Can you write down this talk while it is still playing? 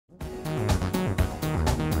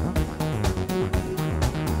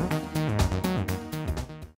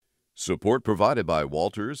Support provided by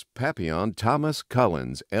Walters, Papillon, Thomas,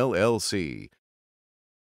 Collins, LLC.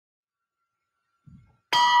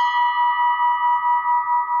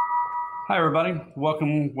 Hi, everybody.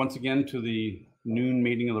 Welcome once again to the noon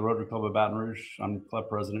meeting of the Rotary Club of Baton Rouge. I'm Club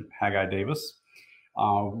President Haggai Davis.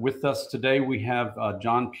 With us today, we have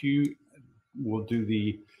John Pugh will do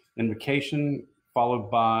the invocation, followed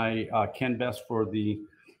by Ken Best for the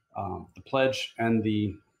pledge and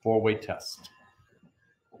the four-way test.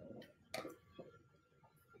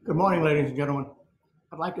 Good morning, ladies and gentlemen.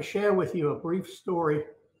 I'd like to share with you a brief story,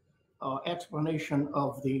 explanation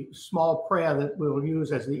of the small prayer that we'll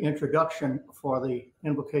use as the introduction for the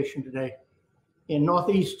invocation today. In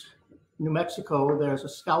Northeast New Mexico, there's a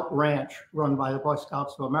scout ranch run by the Boy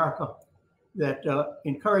Scouts of America that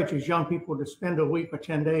encourages young people to spend a week or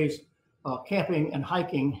 10 days camping and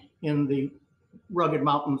hiking in the rugged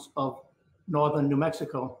mountains of northern New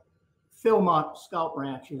Mexico. Philmont Scout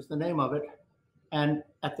Ranch is the name of it. And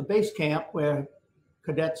at the base camp where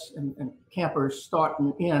cadets and campers start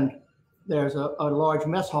and end, there's a large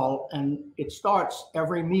mess hall, and it starts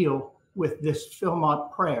every meal with this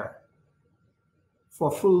Philmont prayer: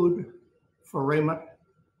 for food, for raiment,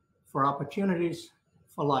 for opportunities,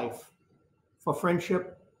 for life, for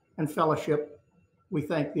friendship and fellowship, we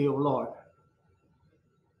thank thee, O Lord.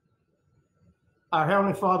 Our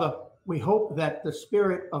Heavenly Father, we hope that the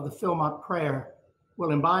spirit of the Philmont prayer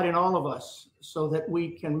will imbibe in all of us so that we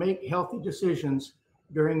can make healthy decisions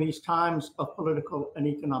during these times of political and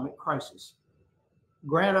economic crisis.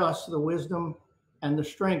 Grant us the wisdom and the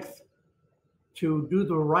strength to do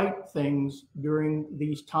the right things during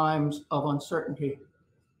these times of uncertainty,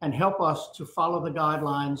 and help us to follow the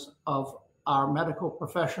guidelines of our medical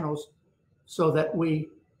professionals so that we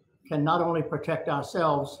can not only protect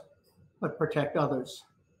ourselves, but protect others.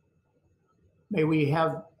 May we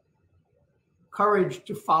have courage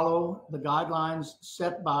to follow the guidelines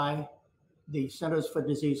set by the Centers for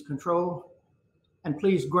Disease Control, and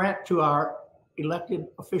please grant to our elected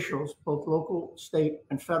officials, both local, state,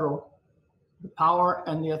 and federal, the power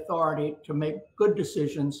and the authority to make good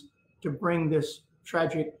decisions to bring this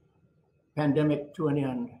tragic pandemic to an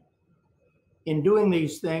end. In doing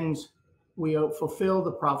these things, we fulfill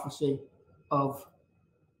the prophecy of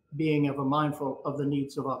being ever mindful of the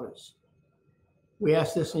needs of others. We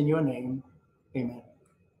ask this in your name. Amen.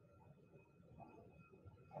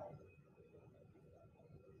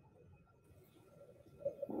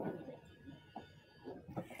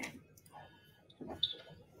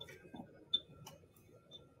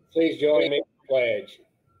 Please join me in the pledge.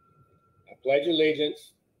 I pledge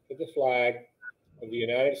allegiance to the flag of the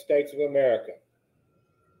United States of America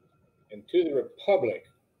and to the republic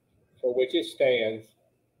for which it stands,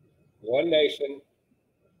 one nation,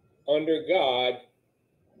 under God,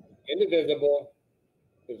 indivisible,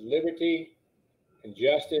 with liberty and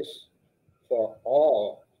justice for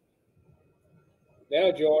all.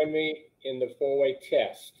 Now join me in the four-way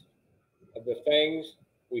test of the things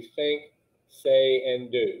we think, say,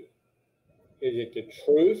 and do. Is it the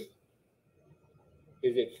truth?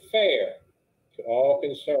 Is it fair to all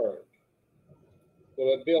concerned?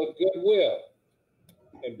 Will it build goodwill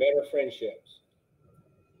and better friendships?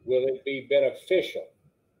 Will it be beneficial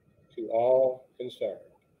to all concerned?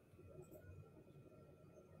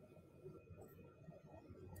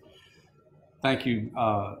 Thank you,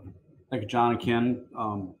 John and Ken.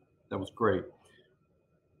 That was great.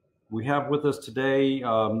 We have with us today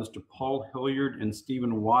Mr. Paul Hillard and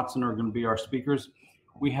Stephen Watson are going to be our speakers.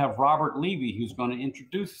 We have Robert Levy, who's going to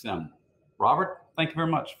introduce them. Robert, thank you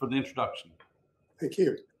very much for the introduction. Thank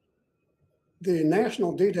you. The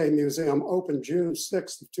National D-Day Museum opened June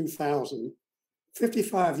 6th of 2000,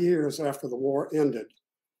 55 years after the war ended.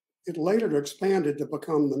 It later expanded to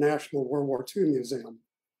become the National World War II Museum.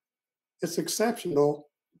 It's exceptional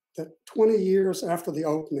that 20 years after the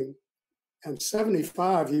opening and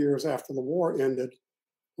 75 years after the war ended,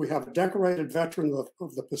 we have a decorated veteran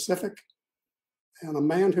of the Pacific and a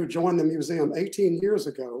man who joined the museum 18 years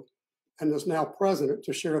ago and is now president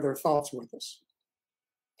to share their thoughts with us.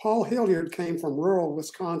 Paul Hillard came from rural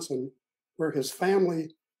Wisconsin, where his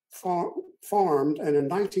family farmed, and in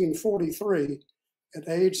 1943, at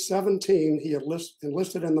age 17, he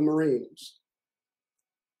enlisted in the Marines.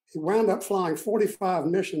 He wound up flying 45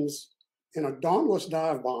 missions in a dauntless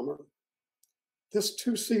dive bomber. This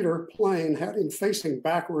two-seater plane had him facing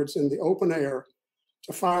backwards in the open air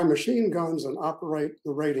to fire machine guns and operate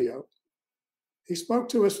the radio. He spoke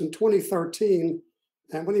to us in 2013,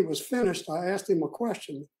 and when he was finished, I asked him a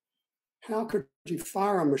question: how could you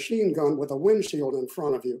fire a machine gun with a windshield in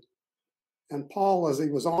front of you? And Paul, as he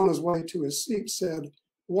was on his way to his seat, said,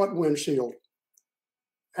 "What windshield?"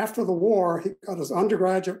 After the war, he got his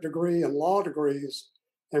undergraduate degree and law degrees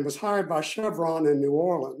and was hired by Chevron in New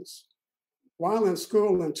Orleans. While in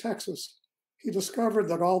school in Texas, he discovered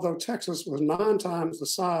that although Texas was 9 times the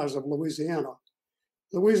size of Louisiana,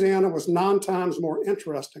 Louisiana was 9 times more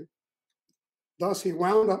interesting. Thus, he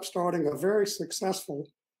wound up starting a very successful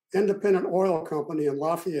independent oil company in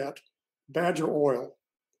Lafayette, Badger Oil.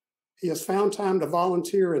 He has found time to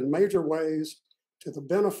volunteer in major ways to the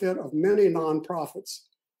benefit of many nonprofits,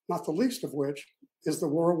 not the least of which is the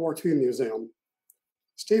World War II Museum.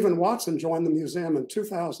 Stephen Watson joined the museum in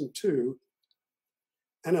 2002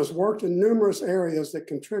 and has worked in numerous areas that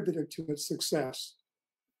contributed to its success.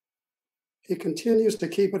 He continues to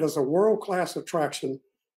keep it as a world-class attraction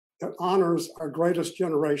that honors our greatest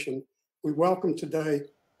generation. We welcome today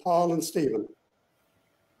Paul and Stephen.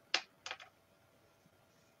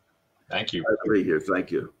 Thank you. Glad to be here.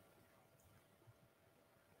 Thank you.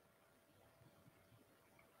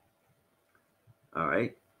 All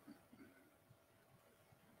right.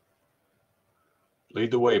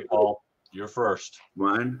 Lead the way, Paul. You're first.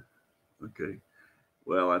 Mine? Okay.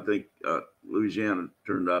 Well, I think Louisiana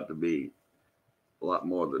turned out to be a lot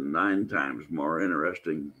more than 9 times more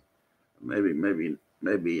interesting. Maybe 90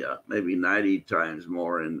 times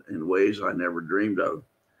more in ways I never dreamed of.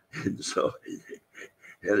 And so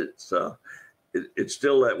it's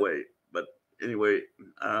still that way. But anyway,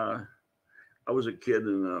 I was a kid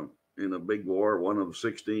in a big war, one of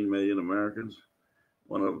 16 million Americans,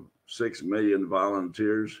 one of 6 million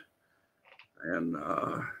volunteers. And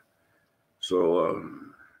so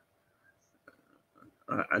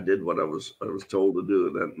I did what I was told to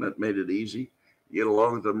do. That made it easy. You get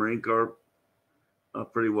along with the Marine Corps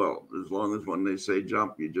pretty well, as long as when they say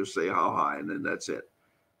jump, you just say how high, and then that's it.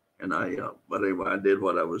 And but anyway, I did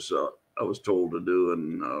what I was told to do,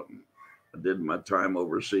 and I did my time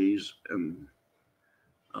overseas. And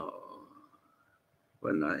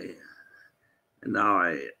now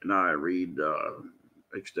I read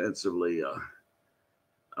extensively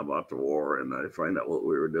about the war, and I find out what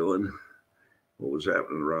we were doing, what was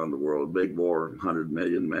happening around the world. Big war, 100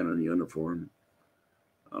 million men in uniform.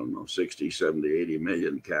 I don't know, 60, 70, 80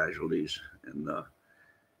 million casualties. And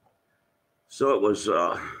so it was,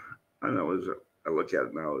 I look at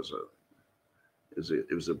it now as it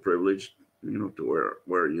was a privilege, to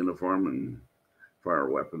wear a uniform and fire a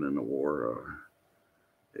weapon in the war.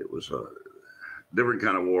 It was a different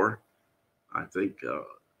kind of war. I think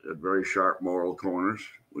at very sharp moral corners.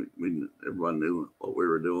 Everyone knew what we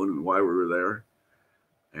were doing and why we were there.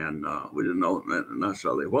 And we didn't know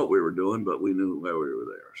necessarily what we were doing, but we knew why we were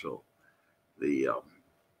there. So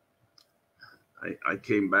I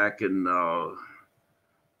came back and now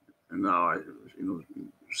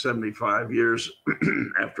 75 years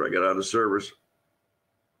after I got out of service,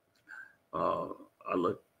 I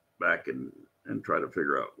look back and try to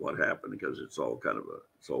figure out what happened, because it's all kind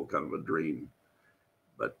of a dream.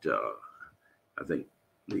 But I think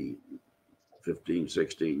the 15,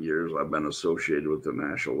 16 years I've been associated with the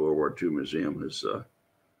National World War II Museum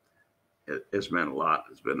it's meant a lot.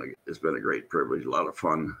 It's been a great privilege, a lot of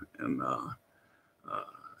fun, and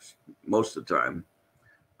most of the time,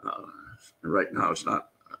 right now it's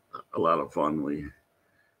not a lot of fun. We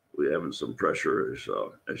having some pressure,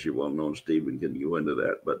 as you well know. Stephen can go into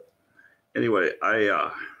that, but anyway,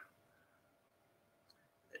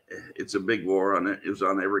 it's a big war on it. It was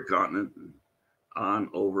on every continent, on,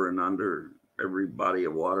 over, and under every body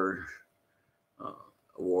of water. A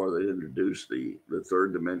war that introduced the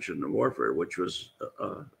third dimension of warfare, which was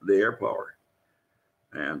the air power,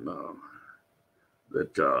 and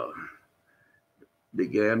that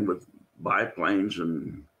began with biplanes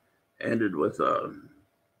and ended with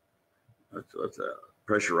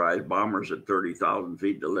pressurized bombers at 30,000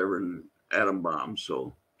 feet delivering atom bombs.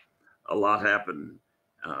 So a lot happened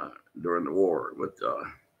during the war.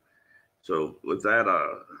 So with that,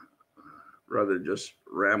 rather than just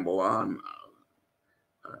ramble on,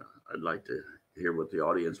 I'd like to hear what the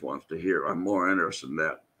audience wants to hear. I'm more interested in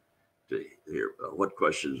that, to hear what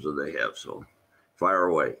questions do they have. So fire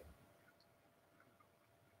away.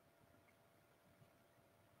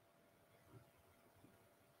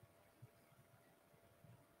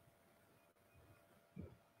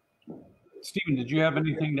 Stephen, did you have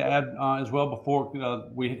anything to add as well before?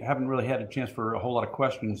 We haven't really had a chance for a whole lot of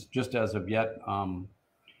questions just as of yet.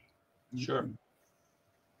 Sure.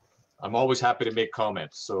 I'm always happy to make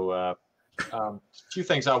comments. So a few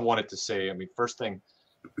things I wanted to say. I mean, first thing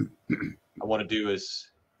I want to do is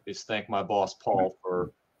thank my boss, Paul,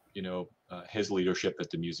 for, his leadership at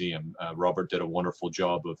the museum. Robert did a wonderful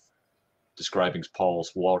job of describing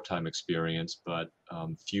Paul's wartime experience, but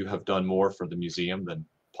few have done more for the museum than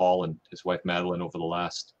Paul and his wife Madeline over the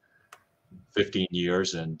last 15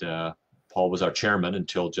 years, and Paul was our chairman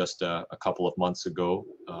until just a couple of months ago,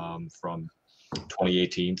 from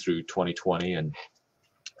 2018 through 2020, and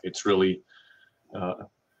it's really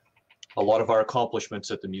a lot of our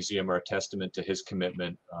accomplishments at the museum are a testament to his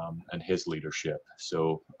commitment and his leadership.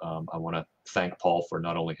 So I want to thank Paul for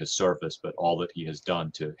not only his service, but all that he has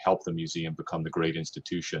done to help the museum become the great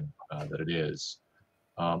institution that it is.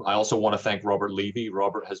 I also want to thank Robert Levy.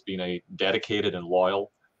 Robert has been a dedicated and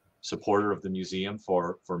loyal supporter of the museum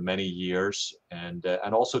for many years, and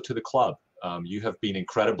also to the club. You have been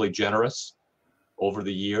incredibly generous over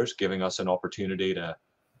the years, giving us an opportunity to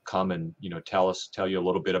come and tell you a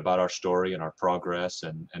little bit about our story and our progress,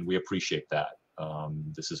 and we appreciate that.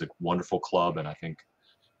 This is a wonderful club, and I think,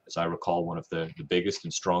 as I recall, one of the biggest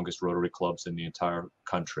and strongest Rotary clubs in the entire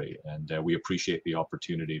country, and we appreciate the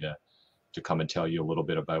opportunity to come and tell you a little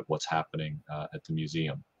bit about what's happening at the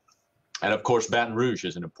museum. And of course, Baton Rouge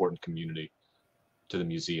is an important community to the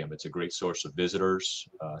museum. It's a great source of visitors,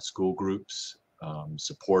 school groups,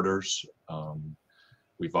 supporters.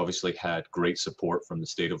 We've obviously had great support from the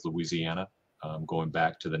state of Louisiana, going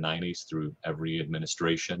back to the 90s through every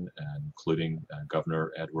administration, including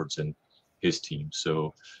Governor Edwards and his team.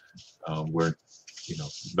 So we're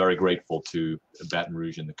very grateful to Baton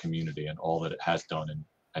Rouge and the community and all that it has done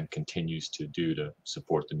and continues to do to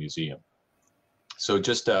support the museum. So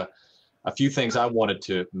just a few things I wanted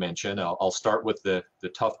to mention. I'll start with the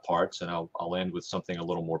tough parts, and I'll end with something a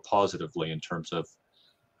little more positively in terms of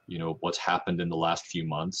what's happened in the last few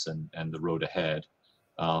months and the road ahead.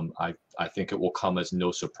 I think it will come as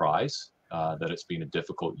no surprise that it's been a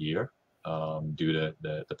difficult year due to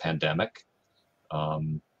the pandemic.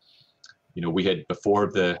 We had,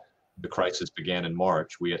 before the crisis began in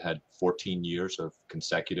March, we had 14 years of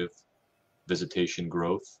consecutive visitation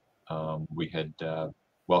growth. We had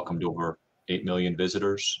welcomed over 8 million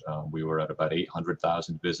visitors. We were at about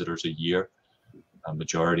 800,000 visitors a year. A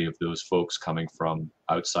majority of those folks coming from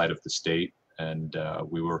outside of the state, and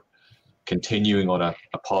we were continuing on a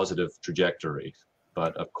positive trajectory.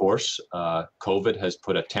 But of course, COVID has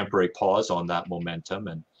put a temporary pause on that momentum,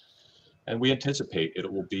 and we anticipate it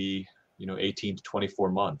will be 18 to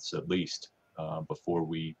 24 months at least before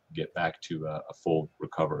we get back to a full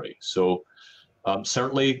recovery. So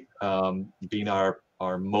certainly being our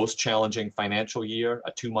most challenging financial year,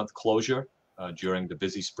 a 2-month closure during the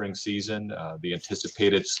busy spring season, the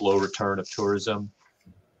anticipated slow return of tourism.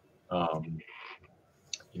 I'm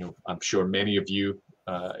sure many of you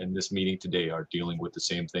in this meeting today are dealing with the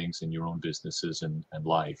same things in your own businesses and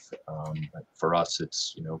life. For us,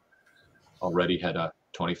 it's already had a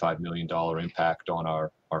 $25 million impact on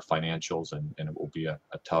our financials, and it will be a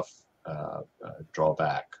tough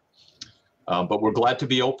drawback. But we're glad to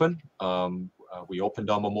be open. We opened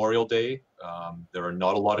on Memorial Day. There are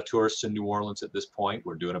not a lot of tourists in New Orleans at this point.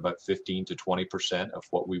 We're doing about 15 to 20% of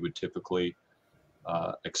what we would typically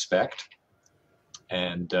expect.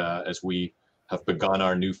 And as we have begun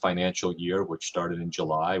our new financial year, which started in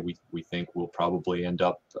July, we think we'll probably end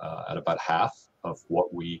up at about half of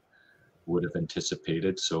what we would have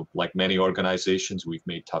anticipated. So like many organizations, we've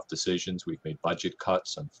made tough decisions. We've made budget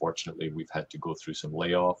cuts. Unfortunately, we've had to go through some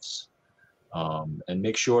layoffs. And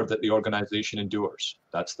make sure that the organization endures.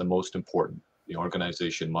 That's the most important. The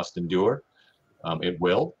organization must endure. It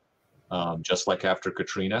will. Just like after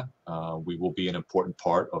Katrina, we will be an important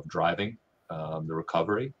part of driving the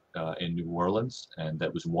recovery in New Orleans. And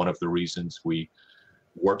that was one of the reasons we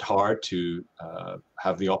worked hard to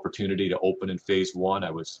have the opportunity to open in phase 1.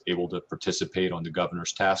 I was able to participate on the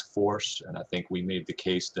governor's task force. And I think we made the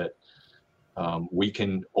case that we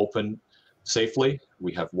can open safely.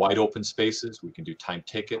 We have wide open spaces. We can do time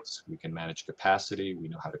tickets. We can manage capacity. We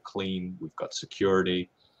know how to clean. We've got security.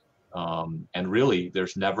 And really,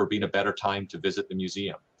 there's never been a better time to visit the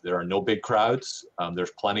museum. There are no big crowds.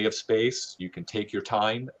 There's plenty of space. You can take your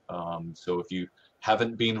time. So if you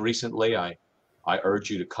haven't been recently, I urge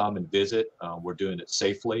you to come and visit. We're doing it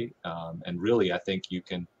safely. And really, I think you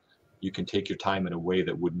can take your time in a way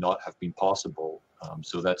that would not have been possible.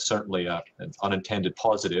 So that's certainly an unintended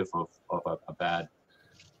positive of a bad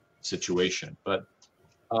situation. But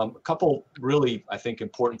a couple really, I think,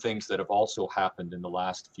 important things that have also happened in the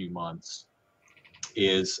last few months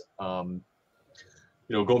is,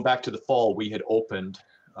 going back to the fall, we had opened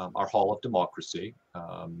our Hall of Democracy,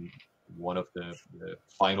 one of the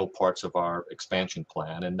final parts of our expansion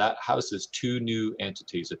plan, and that houses 2 new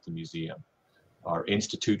entities at the museum: our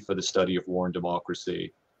Institute for the Study of War and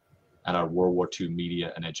Democracy and our World War II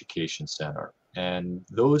Media and Education Center. And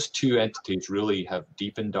those 2 entities really have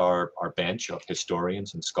deepened our bench of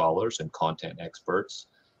historians and scholars and content experts.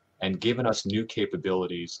 and given us new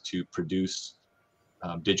capabilities to produce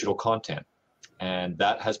digital content. And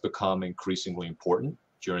that has become increasingly important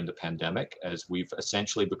during the pandemic, as we've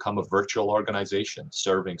essentially become a virtual organization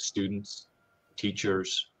serving students,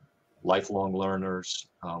 teachers, lifelong learners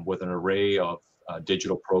with an array of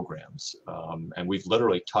digital programs. And we've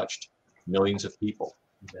literally touched millions of people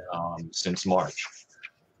since March.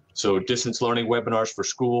 So distance learning webinars for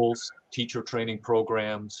schools, teacher training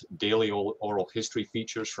programs, daily oral history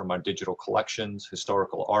features from our digital collections,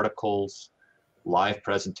 historical articles, live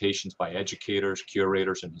presentations by educators,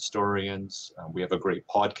 curators, and historians. We have a great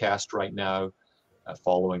podcast right now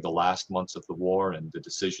following the last months of the war and the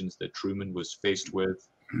decisions that Truman was faced with,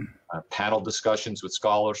 panel discussions with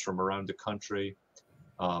scholars from around the country.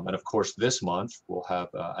 And of course, this month, we'll have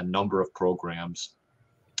a number of programs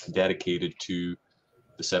dedicated to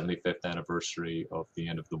the 75th anniversary of the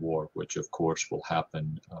end of the war, which of course will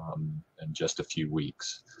happen in just a few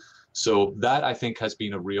weeks. So that, I think, has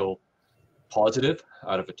been a real positive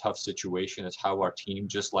out of a tough situation, is how our team,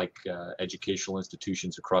 just like educational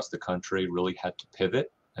institutions across the country, really had to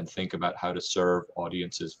pivot and think about how to serve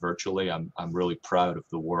audiences virtually. I'm really proud of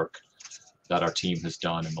the work that our team has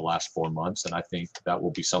done in the last 4 months, and I think that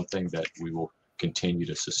will be something that we will continue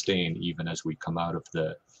to sustain even as we come out of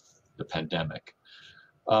the pandemic.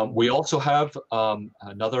 We also have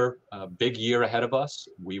another big year ahead of us.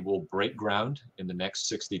 We will break ground in the next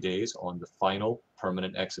 60 days on the final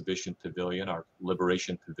permanent exhibition pavilion, our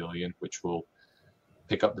Liberation Pavilion, which will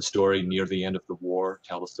pick up the story near the end of the war,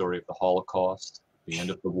 tell the story of the Holocaust, the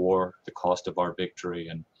end of the war, the cost of our victory,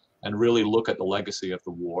 and really look at the legacy of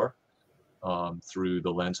the war through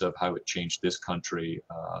the lens of how it changed this country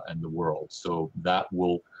and the world. So that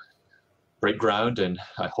will break ground, and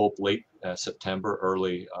I hope late September,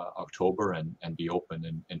 early October, and be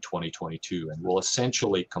open in 2022. And we'll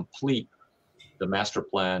essentially complete the master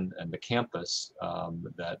plan and the campus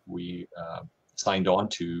that we signed on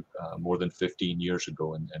to more than 15 years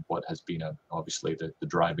ago, and what has been obviously the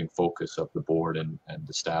driving focus of the board and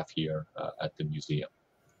the staff here at the museum.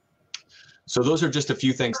 So those are just a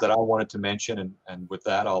few things that I wanted to mention, and with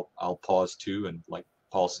that, I'll pause too, and like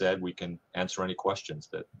Paul said, we can answer any questions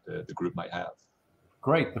that the group might have.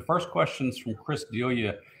 Great. The first question is from Chris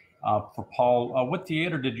Delia for Paul. What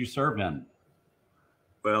theater did you serve in?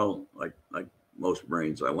 Well, like most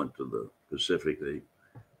Marines, I went to the Pacific. They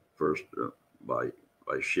first by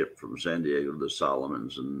ship from San Diego to the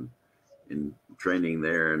Solomons, and in training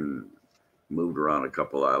there, and moved around a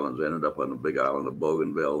couple islands. Ended up on the big island of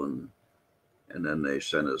Bougainville, and then they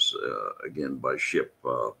sent us again by ship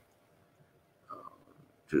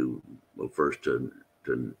first to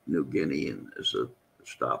New Guinea, and as a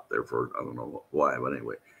stop there for, I don't know why, but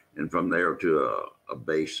anyway. And from there to a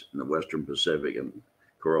base in the Western Pacific in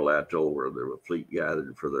Coral Atoll, where the fleet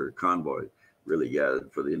gathered for their convoy, really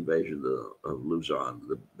gathered for the invasion of Luzon,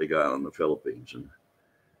 the big island in the Philippines. And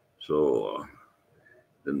so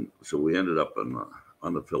so we ended up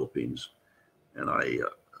on the Philippines, and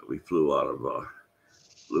we flew out of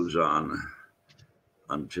Luzon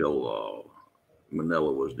until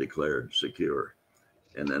Manila was declared secure,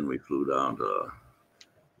 and then we flew down to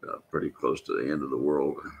pretty close to the end of the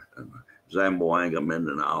world, Zamboanga,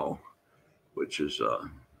 Mindanao, which is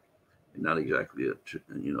not exactly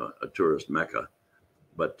a tourist mecca,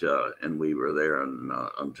 but and we were there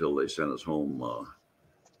until they sent us home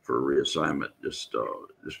for reassignment just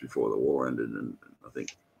before the war ended, in I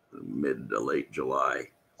think mid to late July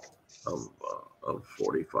of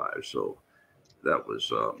 45. So that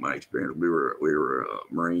was my experience. We were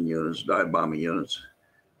Marine units, dive bombing units,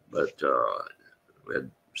 but we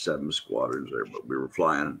had 7 squadrons there. But we were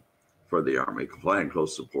flying for the Army, flying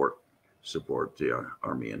close support the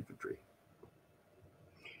Army infantry.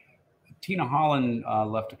 Tina Holland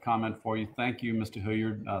left a comment for you. Thank you, Mr.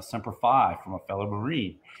 Hillard, Semper Fi, from a fellow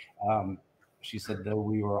Marine. She said, though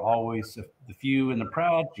we were always the few and the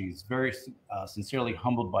proud, she's very sincerely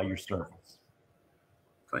humbled by your service.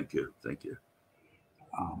 Thank you. Thank you.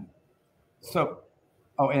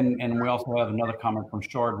 And we also have another comment from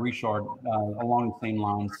Richard along the same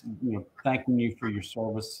lines, thanking you for your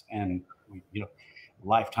service and,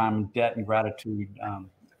 lifetime debt and gratitude.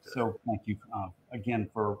 So thank you again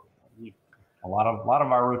for a lot of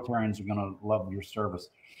our Rotarians are going to love your service.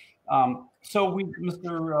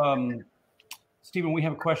 Mr. Stephen, we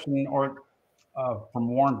have a question from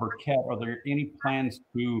Warren Burkett. Are there any plans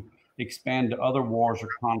to expand to other wars or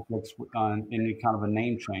conflicts on any kind of a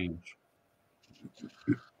name change?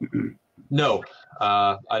 No,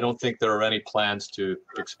 I don't think there are any plans to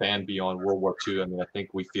expand beyond World War II. I mean, I think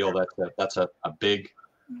we feel that that's a big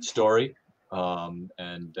story,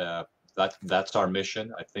 and That's our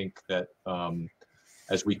mission. I think that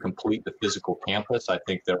as we complete the physical campus, I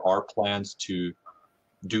think there are plans to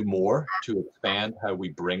do more to expand how we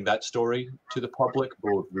bring that story to the public,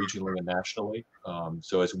 both regionally and nationally.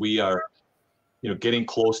 So as we are, getting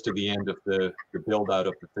close to the end of the build out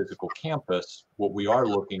of the physical campus, what we are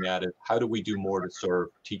looking at is how do we do more to serve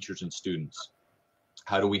teachers and students?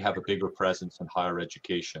 How do we have a bigger presence in higher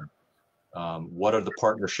education? What are the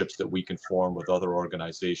partnerships that we can form with other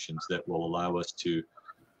organizations that will allow us to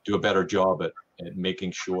do a better job at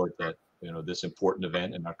making sure that this important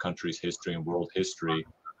event in our country's history and world history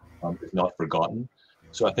is not forgotten?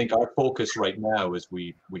 So I think our focus right now, as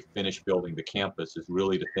we finish building the campus, is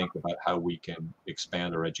really to think about how we can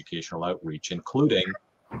expand our educational outreach, including,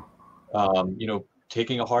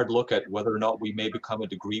 taking a hard look at whether or not we may become a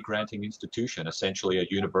degree granting institution, essentially a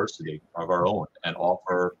university of our own, and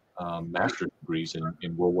offer master's degrees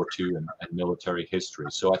in World War II and military history.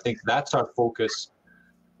 So I think that's our focus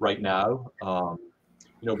right now.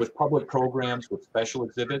 With public programs, with special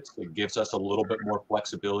exhibits, it gives us a little bit more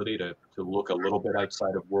flexibility to look a little bit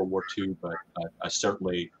outside of World War II, but I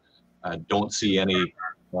certainly don't see any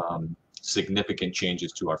significant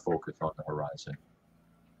changes to our focus on the horizon.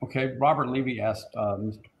 Okay, Robert Levy asked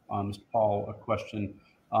Mr. Paul a question.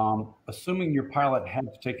 Assuming your pilot had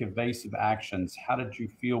to take evasive actions, how did you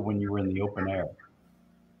feel when you were in the open air?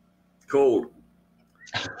 Cold.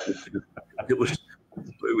 It was.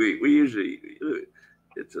 We usually.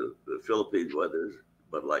 It's the Philippines weather,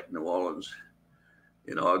 but like New Orleans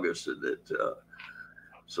in August, and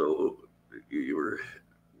so you were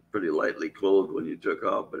pretty lightly clothed when you took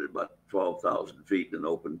off, but at about 12,000 feet in an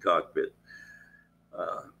open cockpit,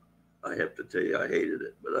 I have to tell you, I hated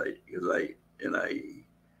it. But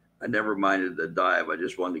I never minded the dive. I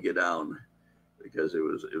just wanted to get down because it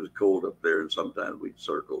was cold up there, and sometimes we'd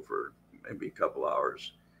circle for maybe a couple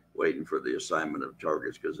hours waiting for the assignment of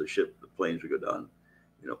targets because the planes would go down,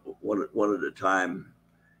 one at a time,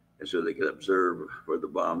 and so they could observe where the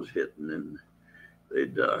bombs hit, and then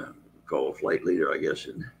they'd call a flight leader, I guess,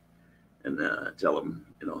 and tell them,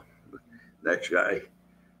 next guy,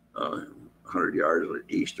 100 yards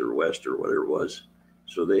east or west or whatever it was.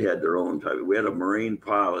 So they had their own type. We had a Marine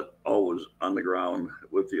pilot always on the ground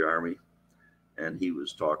with the Army, and he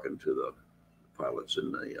was talking to the pilots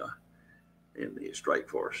in the strike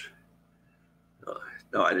force.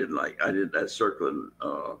 No, I didn't that circling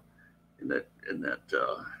in that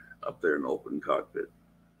up there in the open cockpit.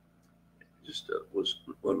 Just was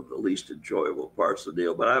one of the least enjoyable parts of the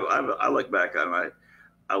deal. But I look back on it.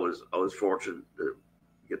 I was fortunate to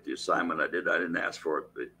get the assignment I did. I didn't ask for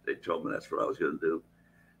it. They told me that's what I was going to do,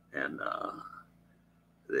 and I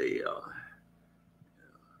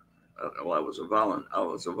was a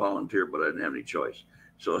volunteer, but I didn't have any choice.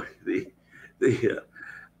 So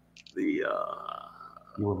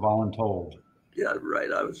you were voluntold. Yeah,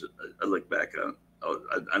 right. I look back on.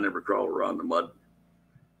 I never crawled around the mud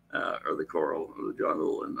or the coral or the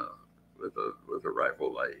jungle and with a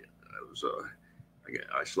rifle. I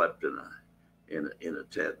slept in a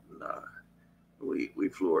tent, and we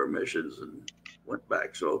flew our missions and went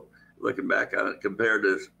back. So looking back on it, compared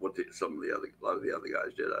to what a lot of the other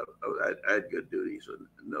guys did, I had good duties and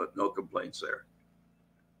no complaints there.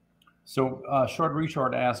 So Short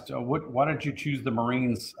Richard asked, why did you choose the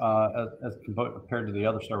Marines as compared to the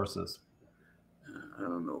other services? I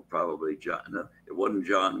don't know, probably John. No, it wasn't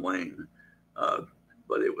John Wayne,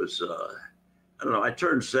 but it was, I don't know, I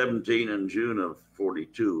turned 17 in June of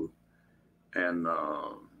 42, and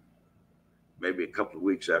maybe a couple of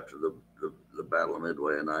weeks after the Battle of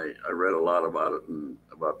Midway, and I read a lot about it and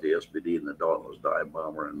about the SBD and the Dauntless Dive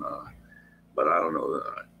Bomber, and but I don't know,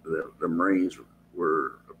 the Marines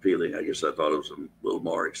were appealing. I guess I thought it was a little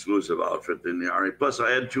more exclusive outfit than the Army. Plus,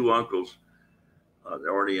 I had two uncles.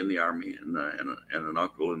 They're already in the Army, and an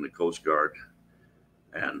uncle in the Coast Guard,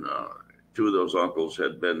 and two of those uncles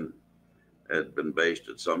had been based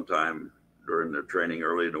at some time during their training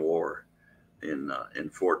early in the war in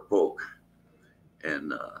Fort Polk,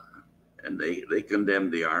 and they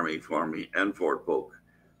condemned the Army for me and Fort Polk.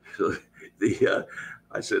 So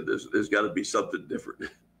I said there's got to be something different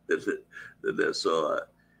than this. So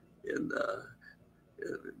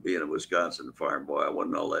being a Wisconsin farm boy, I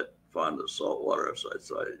wasn't all that fond of salt water, so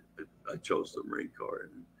I chose the Marine Corps.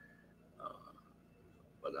 And,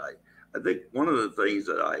 but I think one of the things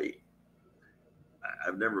that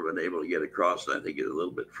I've never been able to get across, and I think is a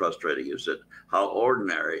little bit frustrating, is that how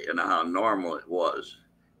ordinary and how normal it was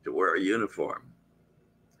to wear a uniform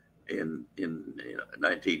in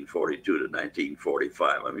 1942 to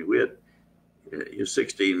 1945. I mean, we had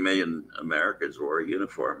 16 million Americans wore a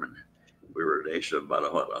uniform, and we were a nation of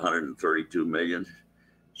about 132 million.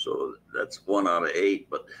 So that's 1 out of 8.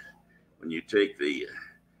 But when you take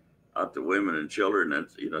out the women and children,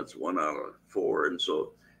 that's, it's 1 out of 4. And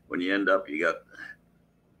so when you end up, you got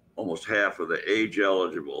almost half of the age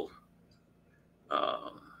eligible,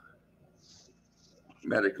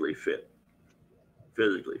 medically fit,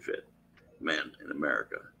 physically fit men in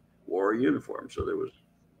America wore a uniform. So it was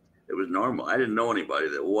normal. I didn't know anybody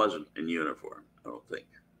that wasn't in uniform, I don't think.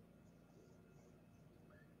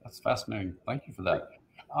 That's fascinating. Thank you for that.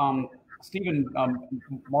 Stephen,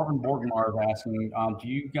 Marvin Borgmar is asking, do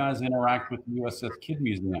you guys interact with the USS Kid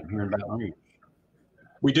Museum here in Baton Rouge?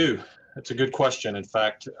 We do. That's a good question. In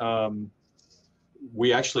fact,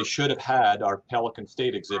 we actually should have had our Pelican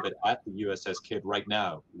State exhibit at the USS Kid right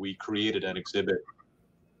now. We created an exhibit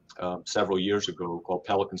several years ago called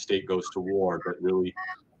Pelican State Goes to War that really,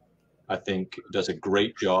 I think, does a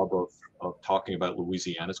great job of talking about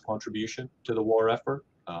Louisiana's contribution to the war effort,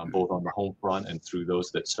 both on the home front and through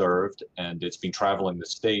those that served. And it's been traveling the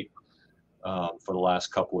state for the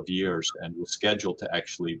last couple of years, and was scheduled to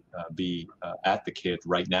actually be at the Kid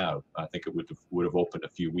right now. I think it would have opened a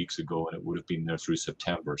few weeks ago, and it would have been there through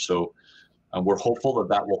September. So we're hopeful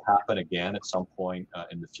that will happen again at some point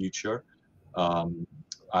in the future.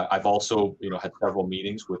 I've also, had several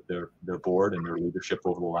meetings with their board and their leadership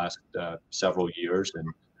over the last several years, and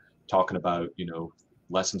talking about,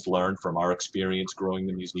 lessons learned from our experience growing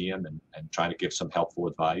the museum, and trying to give some helpful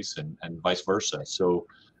advice, and vice versa. So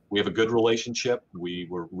we have a good relationship. We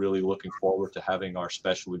were really looking forward to having our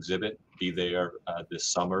special exhibit be there this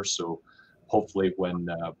summer. So hopefully when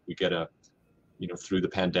we get through the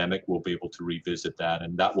pandemic, we'll be able to revisit that.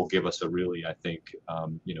 And that will give us a really, I think,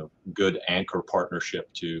 good anchor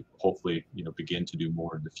partnership to hopefully, begin to do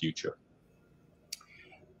more in the future.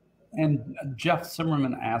 And Jeff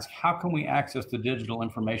Zimmerman asked, how can we access the digital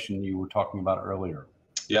information you were talking about earlier?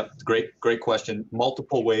 Yep, great question.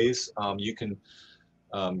 Multiple ways. You can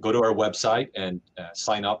go to our website and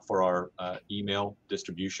sign up for our email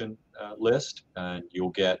distribution list, and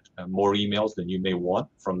you'll get more emails than you may want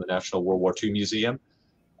from the National World War II Museum.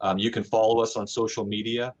 You can follow us on social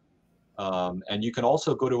media, and you can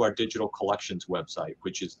also go to our digital collections website,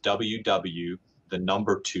 which is www.online.org.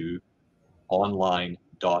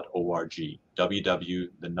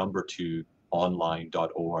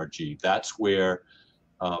 www.online.org. That's where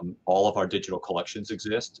all of our digital collections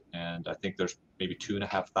exist, and I think there's maybe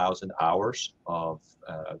 2,500 hours of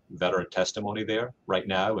veteran testimony there right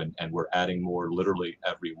now, and we're adding more literally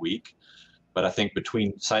every week. But I think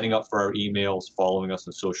between signing up for our emails, following us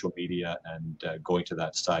on social media, and going to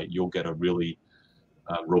that site, you'll get a really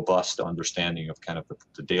robust understanding of kind of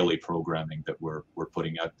the daily programming that we're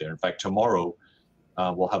putting out there. In fact, tomorrow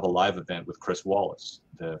we'll have a live event with Chris Wallace,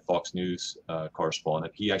 the Fox News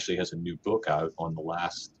correspondent. He actually has a new book out on the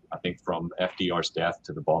last, I think, from FDR's death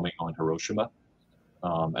to the bombing on Hiroshima.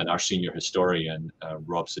 And our senior historian,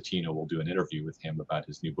 Rob Citino, will do an interview with him about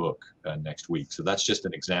his new book next week. So that's just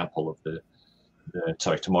an example of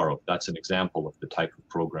tomorrow. That's an example of the type of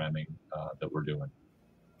programming that we're doing.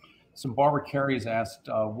 So Barbara Carey has asked,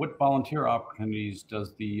 what volunteer opportunities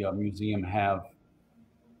does the museum have?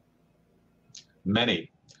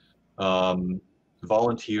 Many.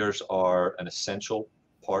 Volunteers are an essential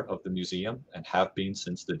part of the museum and have been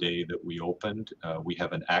since the day that we opened. We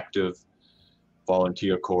have an active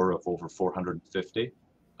volunteer corps of over 450.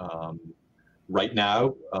 Right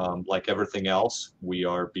now, like everything else, we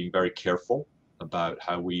are being very careful about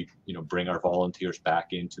how we bring our volunteers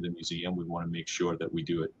back into the museum. We want to make sure that we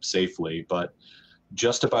do it safely, but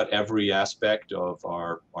just about every aspect of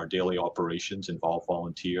our daily operations involve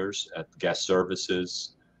volunteers at guest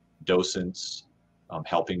services, docents,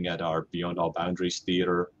 helping at our Beyond All Boundaries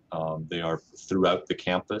Theater. They are throughout the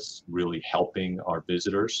campus, really helping our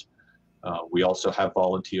visitors. We also have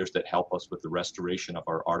volunteers that help us with the restoration of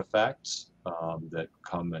our artifacts, that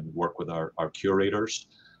come and work with our curators.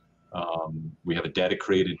 We have a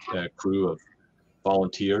dedicated crew of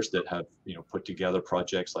volunteers that have put together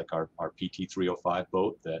projects like our PT 305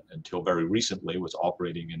 boat that until very recently was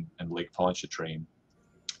operating in Lake Pontchartrain.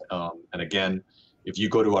 And again, if you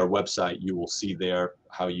go to our website, you will see there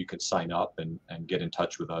how you can sign up and get in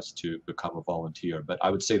touch with us to become a volunteer. But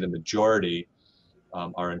I would say the majority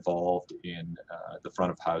are involved in the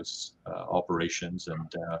front of house operations, and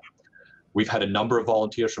we've had a number of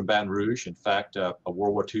volunteers from Baton Rouge. In fact, a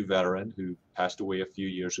World War II veteran who passed away a few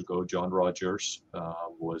years ago, John Rogers,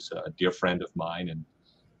 was a dear friend of mine, and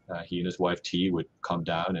he and his wife T would come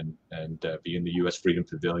down and be in the U.S. Freedom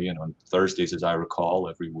Pavilion on Thursdays, as I recall,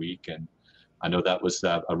 every week. And I know that was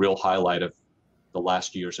a real highlight of the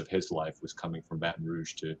last years of his life was coming from Baton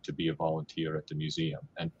Rouge to be a volunteer at the museum.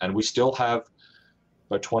 And we still have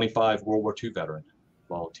about 25 World War II veteran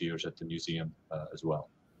volunteers at the museum as well.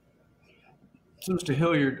 So, Mr.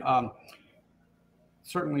 Hilliard,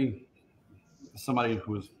 certainly somebody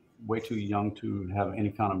who was way too young to have any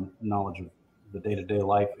kind of knowledge of the day-to-day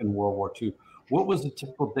life in World War II. What was a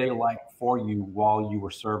typical day like for you while you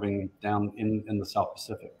were serving down in the South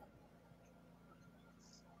Pacific?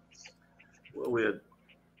 Well, we had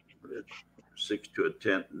 6 to a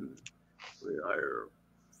tent, and we hire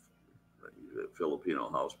a Filipino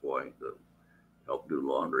houseboy to help do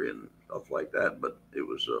laundry and stuff like that. But it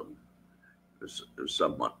was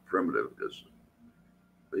somewhat primitive, because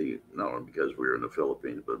not only because we were in the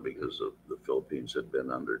Philippines, but because the Philippines had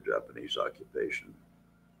been under Japanese occupation,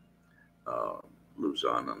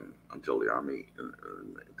 Luzon, until the Army,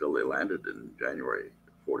 until they landed in January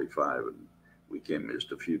 45, and we came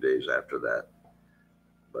just a few days after that.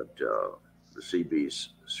 But the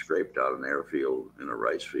Seabees scraped out an airfield in a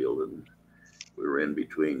rice field, and we were in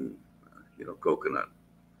between, coconut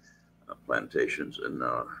plantations, and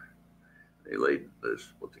they laid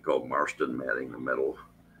this, what they call Marston matting, the metal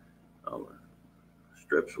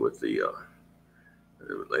strips with they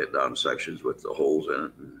laid down sections with the holes in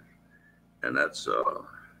it, and that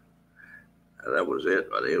was it.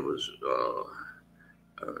 But it was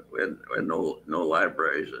we had no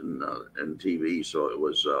libraries and TV, so it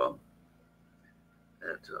was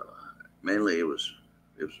mainly it was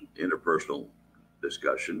interpersonal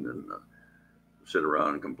discussion, and sit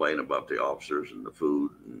around and complain about the officers and the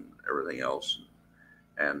food and everything else,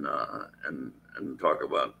 and talk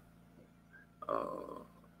about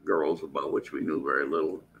girls, about which we knew very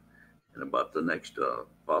little, and about the next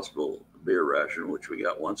possible beer ration, which we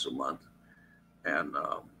got once a month, and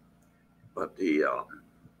but it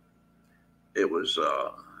was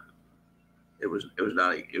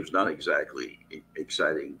not exactly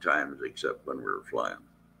exciting times, except when we were flying.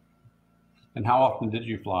 And how often did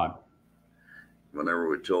you fly? Whenever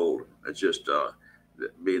we're told. It's just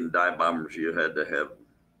being dive bombers, you had to have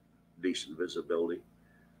decent visibility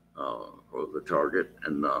of the target,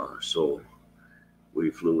 and so we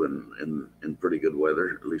flew in pretty good weather.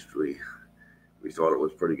 At least we thought it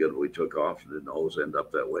was pretty good. We took off. It didn't always end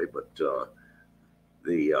up that way, but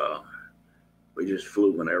we just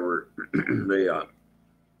flew whenever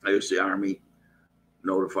I guess the Army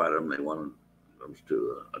notified them they wanted them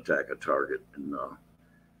to attack a target, and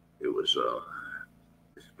it was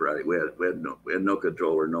sporadic. We had no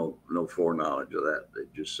control or no foreknowledge of that.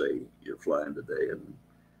 They'd just say, "You're flying today," and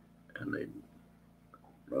they'd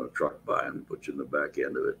run a truck by and put you in the back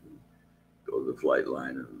end of it and go to the flight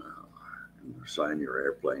line and assign your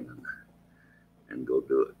airplane and go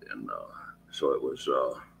do it. And so it was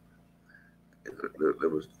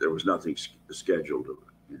there was nothing scheduled,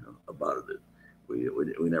 about it.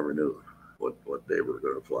 We never knew what day we were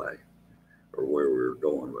going to fly or where we were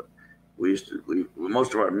going. But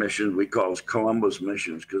most of our missions we call Columbus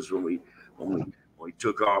missions, because when we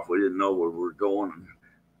took off, we didn't know where we were going. And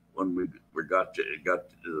when we got to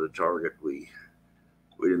the target, we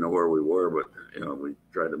didn't know where we were, but we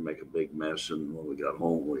tried to make a big mess. And when we got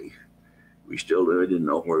home, we still didn't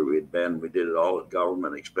know where we had been. We did it all at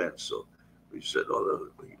government expense. So we said,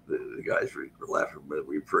 the guys were laughing, but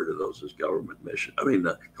we refer to those as government missions. I mean,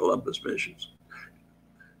 the Columbus missions.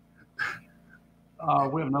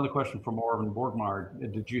 We have another question from Marvin Borgmeyer.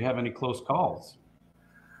 Did you have any close calls?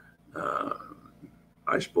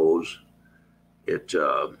 I suppose you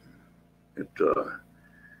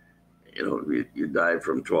dive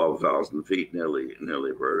from 12,000 feet,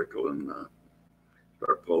 nearly vertical, and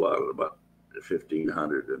start pull out at about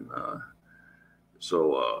 1,500, and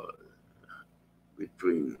so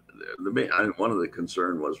between one of the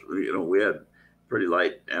concern was, we had pretty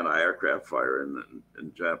light anti-aircraft fire, and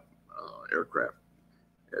Jap aircraft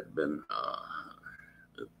had been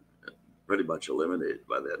pretty much eliminated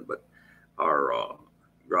by then, but our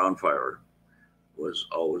ground fire was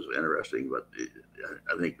always interesting. But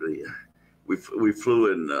I think we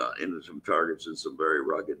flew into some targets in some very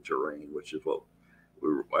rugged terrain, which is while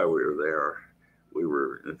we were there. We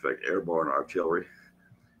were, in fact, airborne artillery,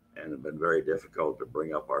 and it had been very difficult to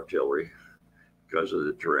bring up artillery because of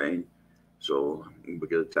the terrain. So we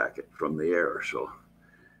could attack it from the air.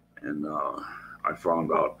 And I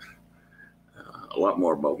found out a lot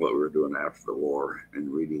more about what we were doing after the war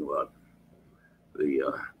and reading about the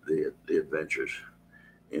adventures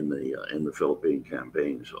in the Philippine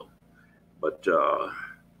campaign. So, but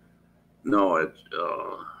no,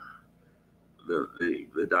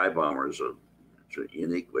 the dive bomber is a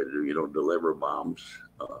unique way to deliver bombs.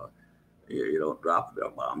 You don't drop the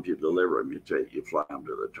bombs, you deliver them, you fly them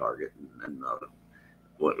to the target. And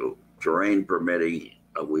what terrain permitting,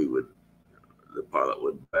 the pilot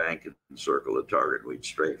would bank and circle the target, we'd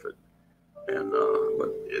strafe it. And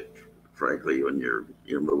but frankly, when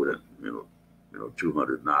you're moving at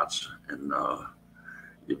 200 knots and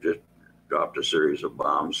you've just dropped a series of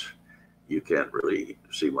bombs, you can't really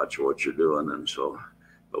see much of what you're doing. And so,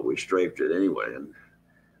 but we strafed it anyway. And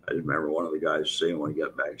I remember one of the guys saying when he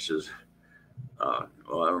got back, he says,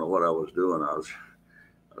 well, I don't know what I was doing. I was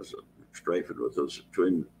strafing with those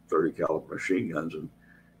twin 30 caliber machine guns, and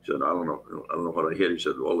he said, I don't know what I hit. He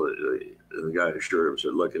said, well, the guy assured him,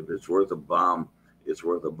 said, look, if it's worth a bomb, it's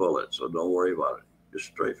worth a bullet, so don't worry about it. Just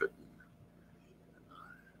strafe it.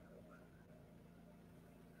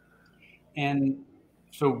 And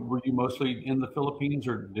so were you mostly in the Philippines,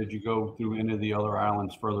 or did you go through any of the other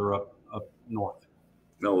islands further up north?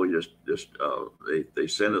 No, we they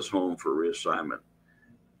sent us home for reassignment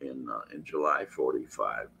in July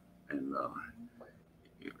 '45, and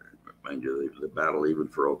mind you, the battle even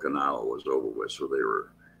for Okinawa was over with, so they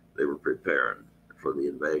were preparing for the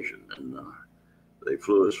invasion, and they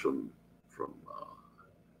flew us from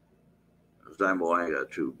Zamboanga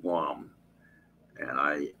to Guam, and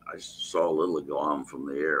I saw little Guam from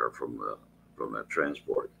the air from that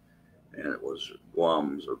transport, and it was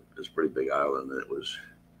Guam's this pretty big island.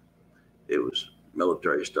 It was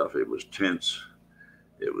military stuff. It was tents.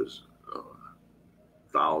 It was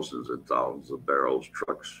thousands and thousands of barrels,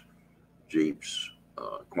 trucks, jeeps,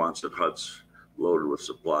 Quonset huts loaded with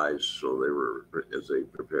supplies. So they were, as they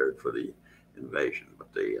prepared for the invasion.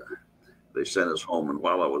 But they sent us home, and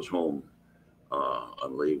while I was home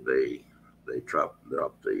on leave, they dropped the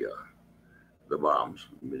bombs.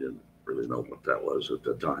 We didn't really know what that was at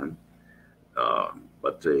the time.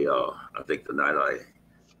 But I think the night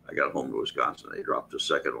I got home to Wisconsin, they dropped the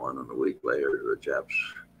second one, and a week later, the Japs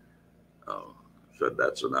said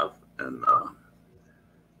that's enough. And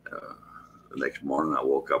the next morning, I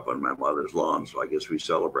woke up on my mother's lawn, so I guess we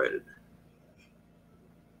celebrated.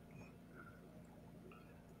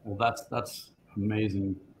 Well, that's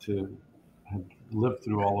amazing to have lived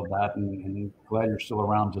through all of that, and glad you're still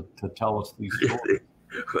around to tell us these stories.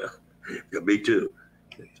 Well, me too.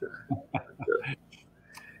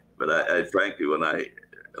 But I frankly, when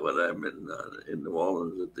I'm in New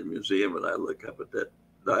Orleans at the museum and I look up at that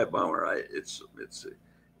dive bomber, it's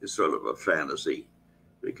sort of a fantasy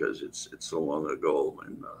because it's so long ago,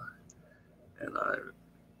 and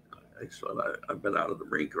I've been out of the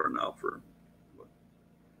Marine Corps now for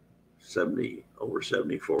over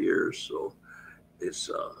 74 years, so it's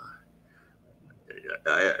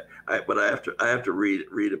but I have to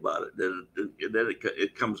read about it. Then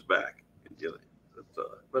it comes back.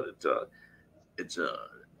 But it's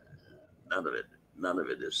none of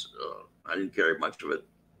it is. I didn't carry much of it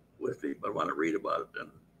with me, but I want to read about it,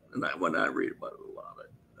 and when I read about it a lot,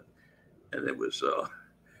 and it was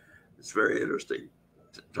it's very interesting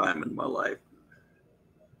time in my life.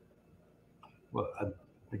 Well,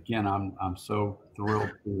 again, I'm so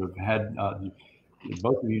thrilled to have had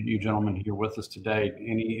both of you gentlemen here with us today.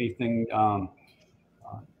 Anything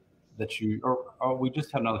that you, or we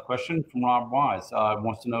just had another question from Rob Wise.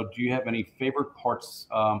 Wants to know, do you have any favorite parts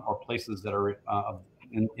or places that are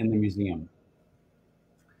in the museum?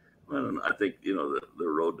 Well, I think the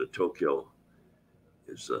road to Tokyo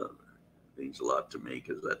means a lot to me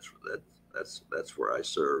because that's where I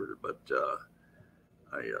served. But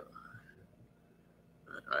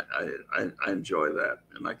I enjoy that,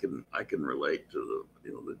 and I can relate to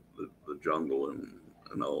the jungle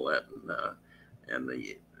and all that, and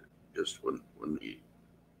the just when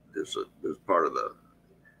there's a part of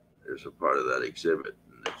that exhibit,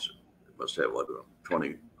 and it must have what, a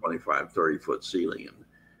 20, 25, 30-foot ceiling,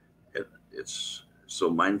 and it's so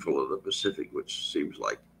mindful of the Pacific, which seems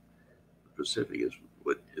like the Pacific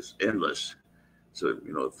is endless. So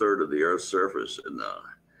a third of the Earth's surface, and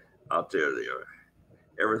out there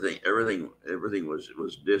everything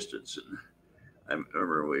was distance. And I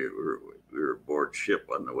remember we were aboard ship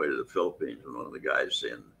on the way to the Philippines, and one of the guys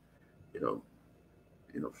saying,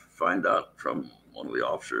 find out from one of the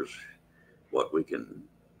officers what we can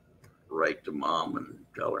write to Mom and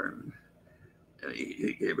tell her. And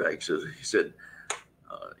he came back. He said,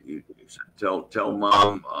 tell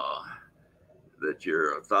Mom that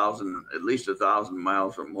you're at least 1,000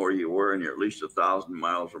 miles from where you were, and you're at least 1,000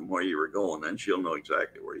 miles from where you were going. Then she'll know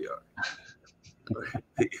exactly where you are.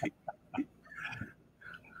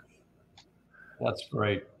 That's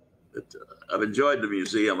great. But, I've enjoyed the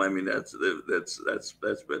museum. I mean, that's been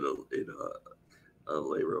a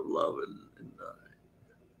labor of love, and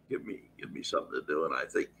give me something to do. And I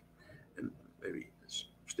think, and maybe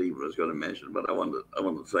Steve was going to mention, but I want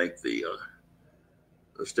to thank the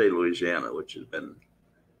state of Louisiana, which has been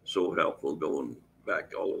so helpful going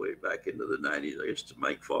back all the way back into the 90s, I guess, to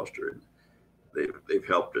Mike Foster. And they've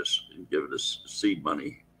helped us and given us seed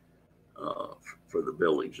money for the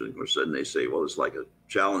buildings. And of course, then they say, well, it's like a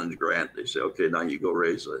challenge grant. They say, okay, now you go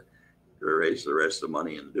raise the rest of the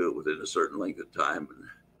money and do it within a certain length of time.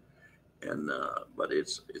 But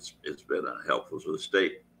it's been helpful. So the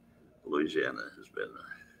state of Louisiana has been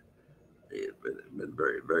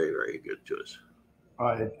very, very, very good to us.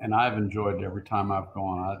 And I've enjoyed every time I've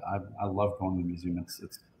gone. I love going to the museum.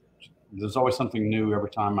 There's always something new every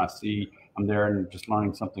time I'm there and just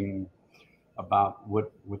learning something about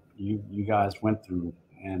what you guys went through,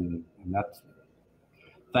 and that's,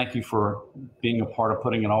 thank you for being a part of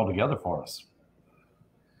putting it all together for us.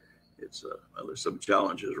 It's well, there's some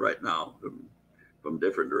challenges right now from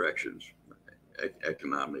different directions,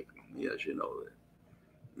 economic. As you know,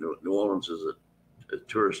 New Orleans is a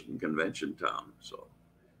tourist and convention town, so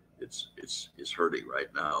it's hurting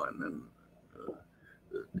right now, and then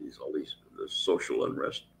the social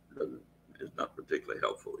unrest is not particularly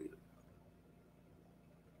helpful either.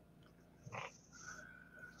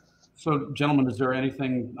 So, gentlemen, is there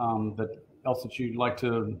anything else that you'd like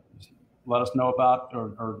to let us know about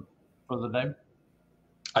or for the day?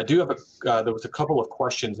 I do have there was a couple of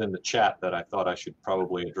questions in the chat that I thought I should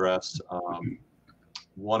probably address.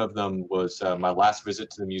 One of them was my last visit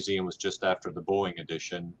to the museum was just after the Boeing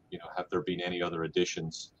edition. You know, have there been any other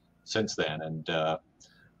editions since then? And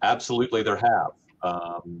absolutely, there have.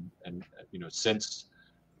 And you know, since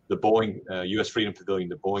the Boeing U.S. Freedom Pavilion,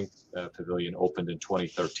 the Boeing Pavilion opened in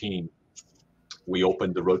 2013, we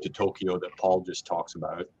opened the Road to Tokyo that Paul just talks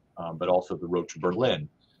about, but also the Road to Berlin,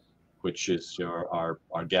 which is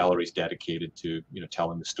our galleries dedicated to, you know,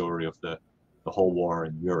 telling the story of the whole war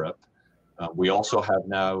in Europe. We also have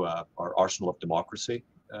now our Arsenal of Democracy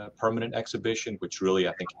permanent exhibition, which really,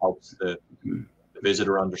 I think, helps the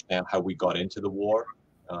visitor understand how we got into the war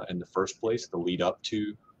in the first place, the lead up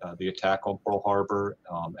to the attack on Pearl Harbor,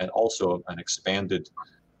 and also an expanded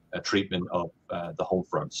treatment of the home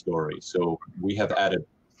front story. So we have added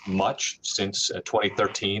much since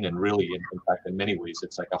 2013, and really, in fact, in many ways,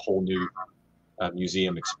 it's like a whole new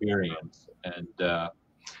museum experience. And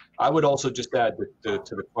I would also just add to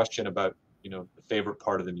the question about, you know, the favorite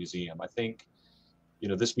part of the museum. I think, you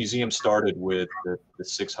know, this museum started with the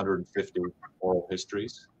 650 oral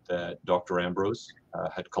histories that Dr. Ambrose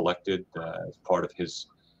had collected as part of his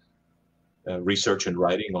research and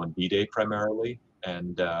writing on D-Day primarily.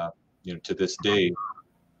 And, you know, to this day,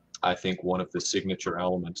 I think one of the signature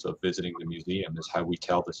elements of visiting the museum is how we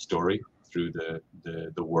tell the story through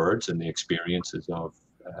the words and the experiences of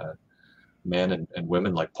men and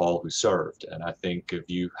women like Paul who served. And I think if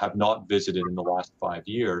you have not visited in the last 5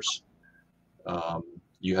 years,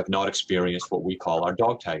 you have not experienced what we call our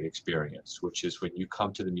dog tag experience, which is when you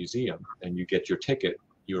come to the museum and you get your ticket,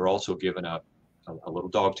 you're also given a little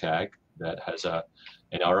dog tag that has an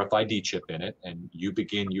RFID chip in it, and you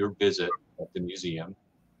begin your visit at the museum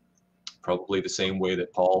probably the same way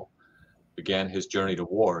that Paul began his journey to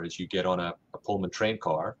war, is you get on a Pullman train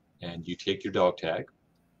car and you take your dog tag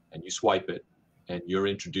and you swipe it and you're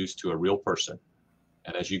introduced to a real person.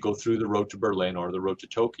 And as you go through the Road to Berlin or the Road to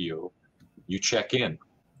Tokyo, you check in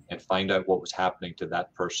and find out what was happening to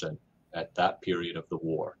that person at that period of the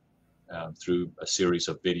war through a series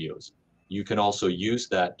of videos. You can also use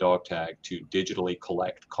that dog tag to digitally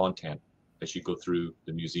collect content as you go through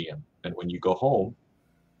the museum. And when you go home,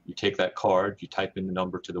 you take that card, you type in the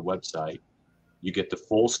number to the website, you get the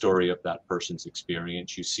full story of that person's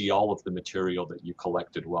experience. You see all of the material that you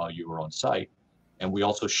collected while you were on site. And we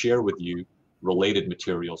also share with you related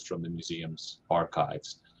materials from the museum's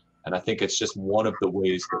archives. And I think it's just one of the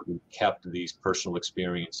ways that we kept these personal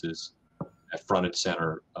experiences at front and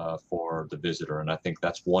center for the visitor. And I think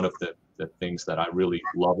that's one of the things that I really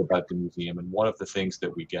love about the museum, and one of the things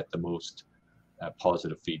that we get the most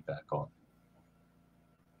positive feedback on.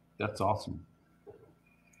 That's awesome.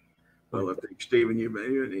 Well, I think, Stephen,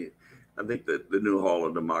 I think that the new Hall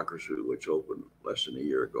of Democracy, which opened less than a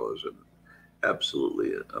year ago, is an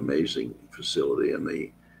absolutely amazing facility, and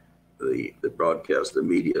the broadcast, the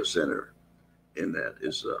media center in that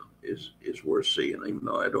is worth seeing. Even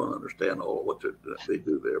though I don't understand all of what they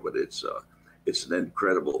do there, but it's an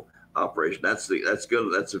incredible operation. That's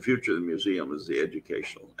good. That's the future of the museum, is the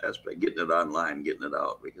educational aspect, getting it online, getting it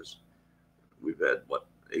out, because we've had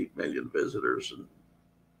 8 million visitors and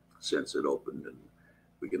since it opened, and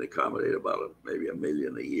we can accommodate about maybe 1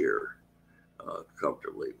 million a year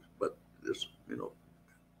comfortably. But there's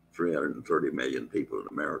 330 million people in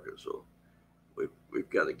America, so we've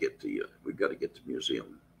got to get the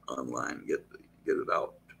museum online, get it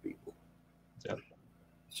out to people. Yeah.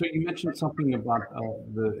 So you mentioned something about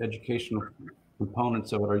the educational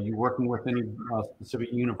components of it. Are you working with any specific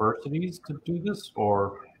universities to do this,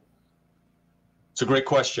 or? It's a great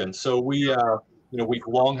question. So we, we've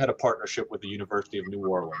long had a partnership with the University of New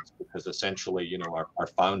Orleans because essentially, our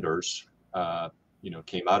founders,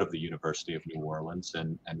 came out of the University of New Orleans,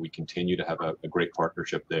 and we continue to have a great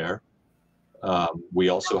partnership there. We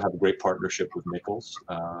also have a great partnership with Nichols,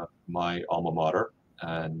 my alma mater,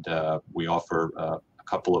 and we offer a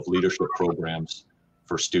couple of leadership programs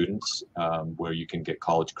for students where you can get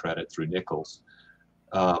college credit through Nichols.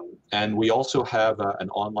 And we also have an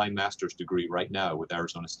online master's degree right now with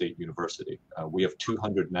Arizona State University. We have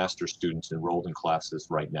 200 master's students enrolled in classes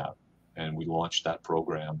right now, and we launched that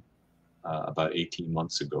program about 18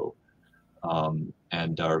 months ago,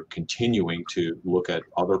 and are continuing to look at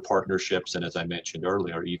other partnerships, and as I mentioned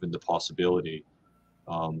earlier, even the possibility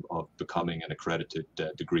of becoming an accredited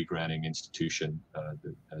degree granting institution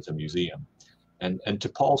as a museum. And to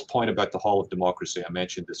Paul's point about the Hall of Democracy, I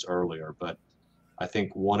mentioned this earlier, but I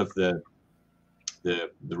think one of the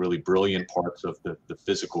really brilliant parts of the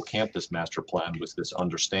physical campus master plan was this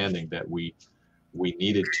understanding that we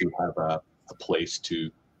needed to have a place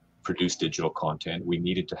to produce digital content. We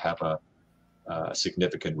needed to have a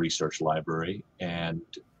significant research library, and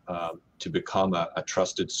to become a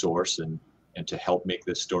trusted source and to help make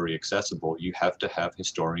this story accessible, you have to have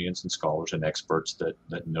historians and scholars and experts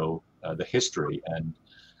that know the history. And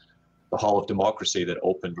the Hall of Democracy that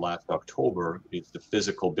opened last October is the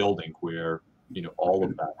physical building where all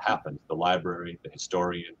of that happened. The library, the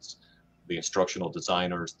historians, the instructional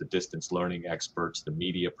designers, the distance learning experts, the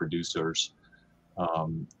media producers.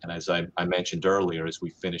 And as I mentioned earlier, as we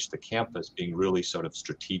finished the campus, being really sort of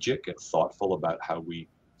strategic and thoughtful about how we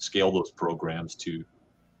scale those programs to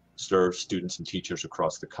serve students and teachers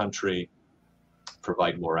across the country,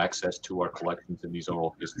 provide more access to our collections in these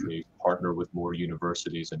oral histories, partner with more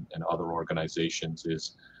universities and other organizations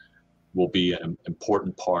will be an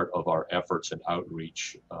important part of our efforts and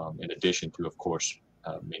outreach, in addition to, of course,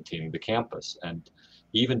 maintaining the campus. And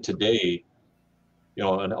even today,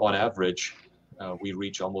 on average, we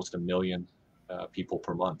reach almost 1 million people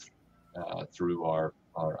per month through our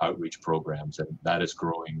outreach programs, and that is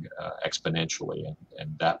growing exponentially,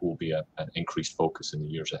 and that will be an increased focus in the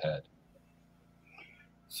years ahead.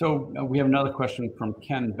 So we have another question from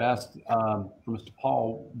Ken Best, from Mr.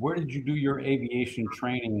 Paul. Where did you do your aviation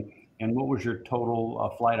training, and what was your total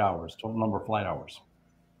number of flight hours?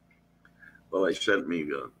 Well, they sent me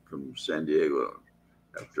from San Diego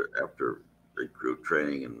after recruit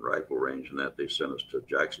training and rifle range, and that they sent us to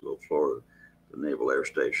Jacksonville, Florida, the Naval Air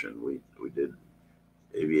Station. We did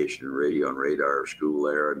aviation and radio and radar school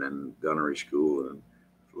there, and then gunnery school, and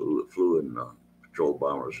flew in patrol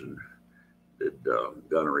bombers and did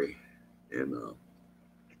gunnery in the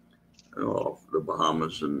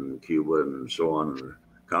Bahamas and Cuba and so on, and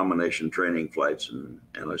combination training flights and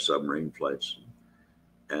anti-submarine flights.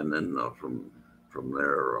 And then from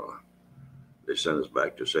there, they sent us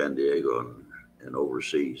back to San Diego and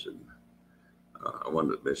overseas. And I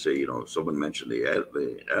wanted to say, someone mentioned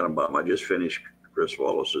the atom bomb. I just finished Chris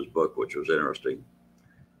Wallace's book, which was interesting.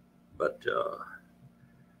 But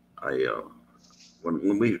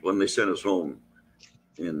when they sent us home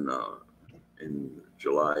in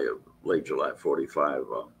late July '45,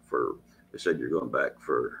 they said you're going back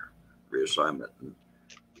for reassignment, and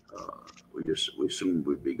we assumed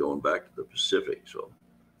we'd be going back to the Pacific. So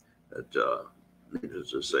that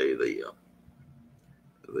needless to say, the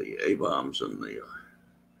A-bombs and the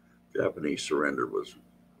Japanese surrender was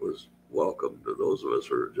welcome to those of us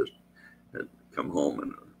who just had come home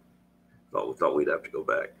and thought we'd have to go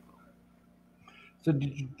back. So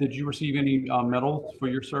did you receive any medals for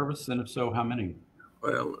your service, and if so, how many?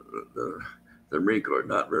 Well, the Marine Corps,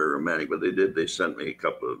 not very romantic, but they sent me a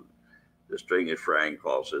couple of distinguished rank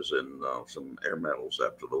crosses and some air medals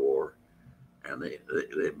after the war, and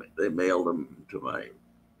they mailed them to my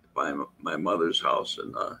mother's house,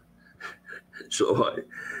 and so I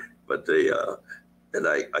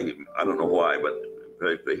don't know why,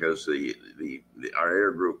 but because our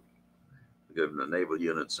air group given the naval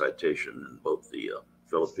unit citation in both the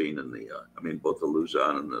Philippine and both the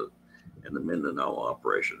Luzon and the Mindanao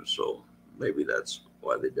operations. So maybe that's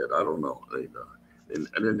why they did. I don't know. I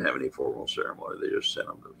didn't have any formal ceremony. They just sent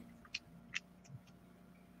them to me.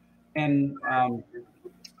 And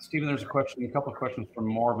Stephen, there's a couple of questions from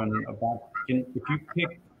Marvin about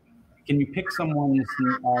can you pick someone's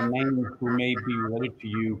name who may be related to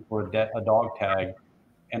you for a dog tag,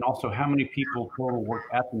 and also how many people total work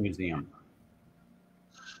at the museum?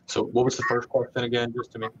 So what was the first question again,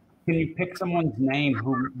 just to me? Can you pick someone's name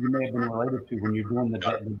who you may have been related to when you're doing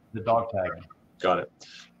the dog tagging? Got it.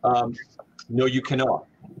 No, you cannot.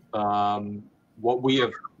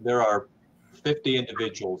 There are 50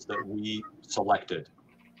 individuals that we selected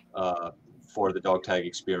for the dog tag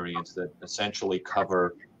experience that essentially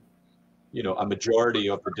cover, a majority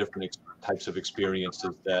of the different types of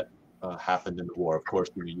experiences that happened in the war. Of course,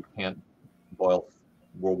 you can't boil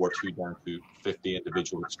World War II down to 50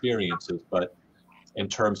 individual experiences, but in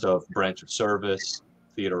terms of branch of service,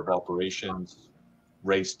 theater of operations,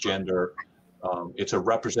 race, gender, it's a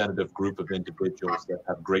representative group of individuals that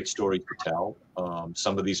have great stories to tell.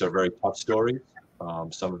 Some of these are very tough stories.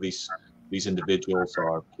 Some of these individuals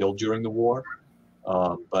are killed during the war.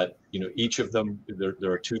 But each of them,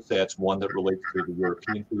 there are two sets, one that relates to the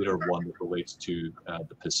European theater, one that relates to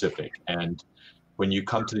the Pacific. And when you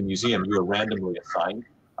come to the museum, you are randomly assigned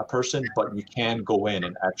a person, but you can go in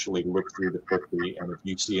and actually look through the 50. And if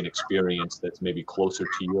you see an experience that's maybe closer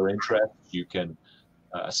to your interest, you can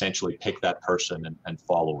essentially pick that person and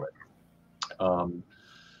follow it.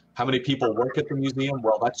 How many people work at the museum?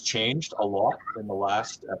 Well, that's changed a lot in the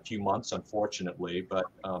last few months, unfortunately. But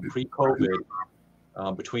pre-COVID,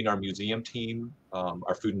 between our museum team,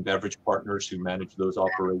 our food and beverage partners who manage those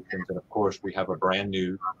operations, and of course, we have a brand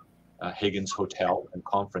new Higgins Hotel and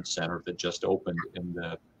Conference Center that just opened in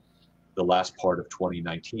the last part of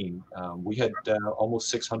 2019. We had almost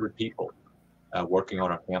 600 people working on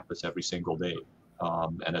our campus every single day.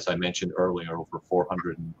 And as I mentioned earlier, over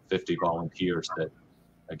 450 volunteers that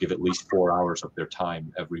give at least 4 hours of their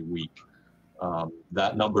time every week.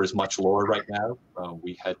 That number is much lower right now.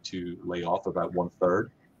 We had to lay off about 1/3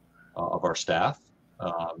 of our staff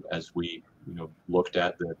as we looked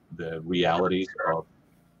at the realities of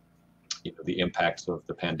the impacts of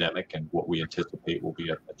the pandemic and what we anticipate will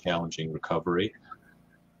be a challenging recovery.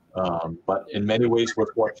 But in many ways,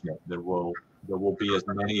 we're fortunate. There will be as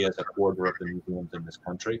many as a quarter of the museums in this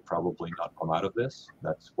country probably not come out of this.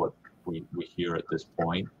 That's what we hear at this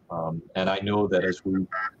point. And I know that as we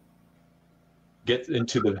get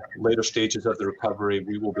into the later stages of the recovery,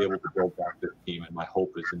 we will be able to build back this team. And my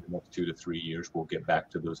hope is in the next 2 to 3 years, we'll get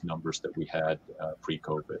back to those numbers that we had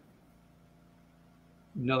pre-COVID.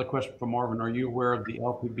 Another question from Marvin. Are you aware of the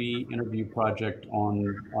LPB interview project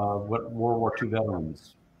on World War II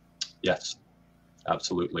veterans? Yes,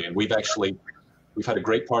 absolutely. And we've had a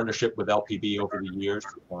great partnership with LPB over the years.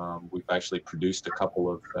 We've actually produced a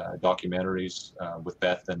couple of documentaries with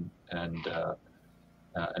Beth and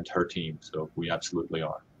her team. So we absolutely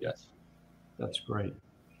are. Yes. That's great.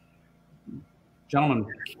 Gentlemen,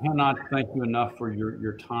 cannot thank you enough for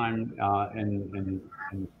your time and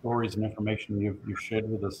stories and information you've shared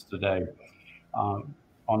with us today.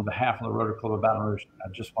 On behalf of the Rotary Club of Baton Rouge, I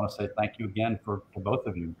just want to say thank you again for both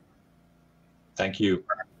of you. Thank you.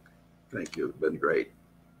 Thank you. It's been great.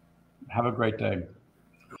 Have a great day.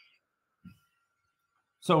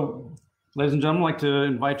 So, ladies and gentlemen, I'd like to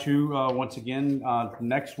invite you once again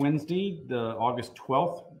next Wednesday, August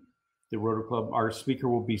 12th. The Rotary Club, our speaker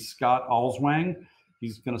will be Scott Alswang.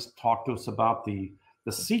 He's going to talk to us about the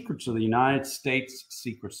secrets of the United States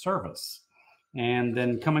Secret Service. And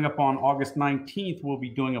then coming up on August 19th, we'll be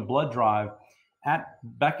doing a blood drive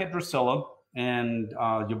back at Drusilla, and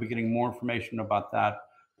you'll be getting more information about that.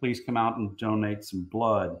 Please come out and donate some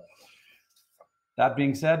blood. That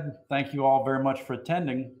being said, thank you all very much for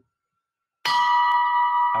attending.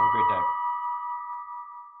 Have a great day.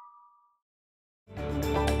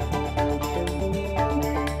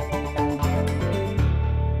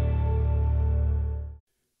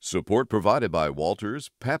 Support provided by Walters,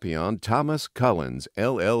 Papillon, Thomas, Collins,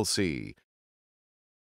 LLC,